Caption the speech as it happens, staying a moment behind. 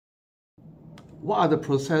what are the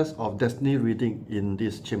process of destiny reading in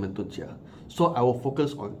this Qimen Dunjia? So I will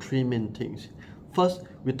focus on three main things. First,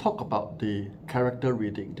 we talk about the character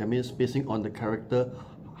reading. That means basing on the character,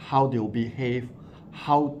 how they will behave,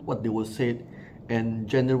 what they will say, and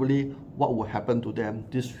generally what will happen to them.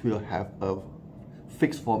 This will have a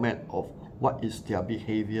fixed format of what is their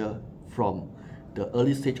behavior from the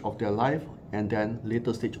early stage of their life and then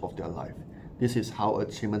later stage of their life. This is how a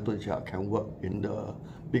Qimen Dunjia can work in the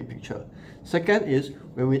big picture. Second is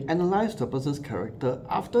when we analyze the person's character,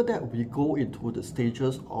 after that we go into the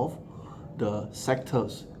stages of the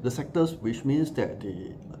sectors. The sectors, which means that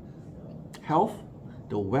the health,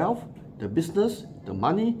 the wealth, the business, the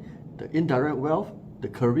money, the indirect wealth, the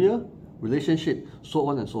career, relationship, so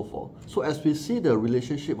on and so forth. So as we see the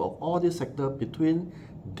relationship of all these sectors between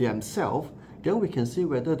themselves, then we can see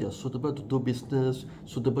whether they are suitable to do business,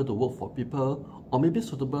 suitable to work for people, or maybe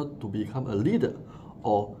suitable to become a leader,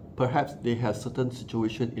 or perhaps they have certain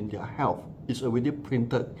situation in their health. It's already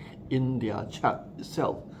printed in their chart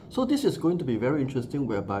itself. So this is going to be very interesting,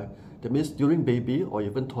 whereby that means during baby or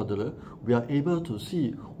even toddler, we are able to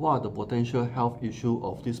see what are the potential health issue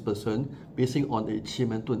of this person basing on a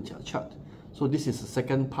Qimen Dunjia chart. So this is the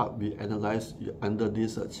second part we analyze under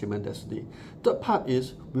this Qimen destiny. Third part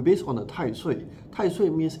is we base on the Tai Sui. Tai Sui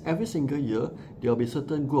means every single year there will be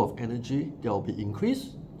certain group of energy that will be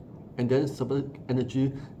increased, and then certain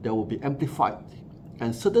energy that will be amplified,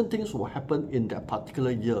 and certain things will happen in that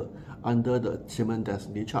particular year under the Qimen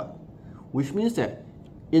destiny chart, which means that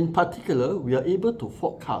in particular we are able to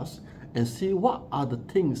forecast and see what are the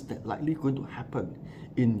things that likely going to happen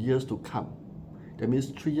in years to come. That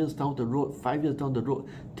means 3 years down the road, 5 years down the road,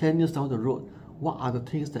 10 years down the road, what are the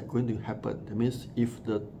things that are going to happen? That means if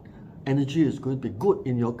the energy is going to be good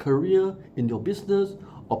in your career, in your business,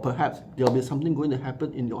 or perhaps there will be something going to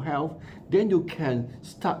happen in your health, then you can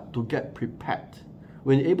start to get prepared.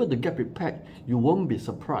 When you're able to get prepared, you won't be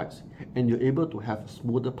surprised, and you're able to have a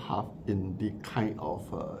smoother path in the kind of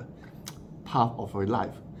path of your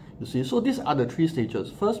life. You see, so these are the three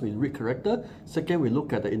stages. First, we read character. Second, we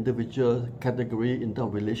look at the individual category in terms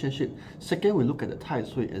of relationship. Second, we look at the Tai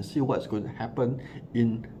Sui and see what's going to happen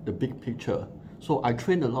in the big picture. So I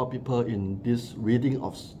train a lot of people in this reading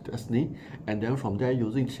of destiny, and then from there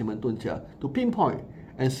using Qimen Dunjia to pinpoint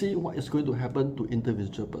and see what is going to happen to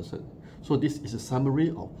individual person. So this is a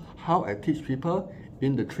summary of how I teach people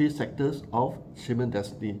in the three sectors of Qimen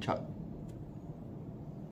destiny chart.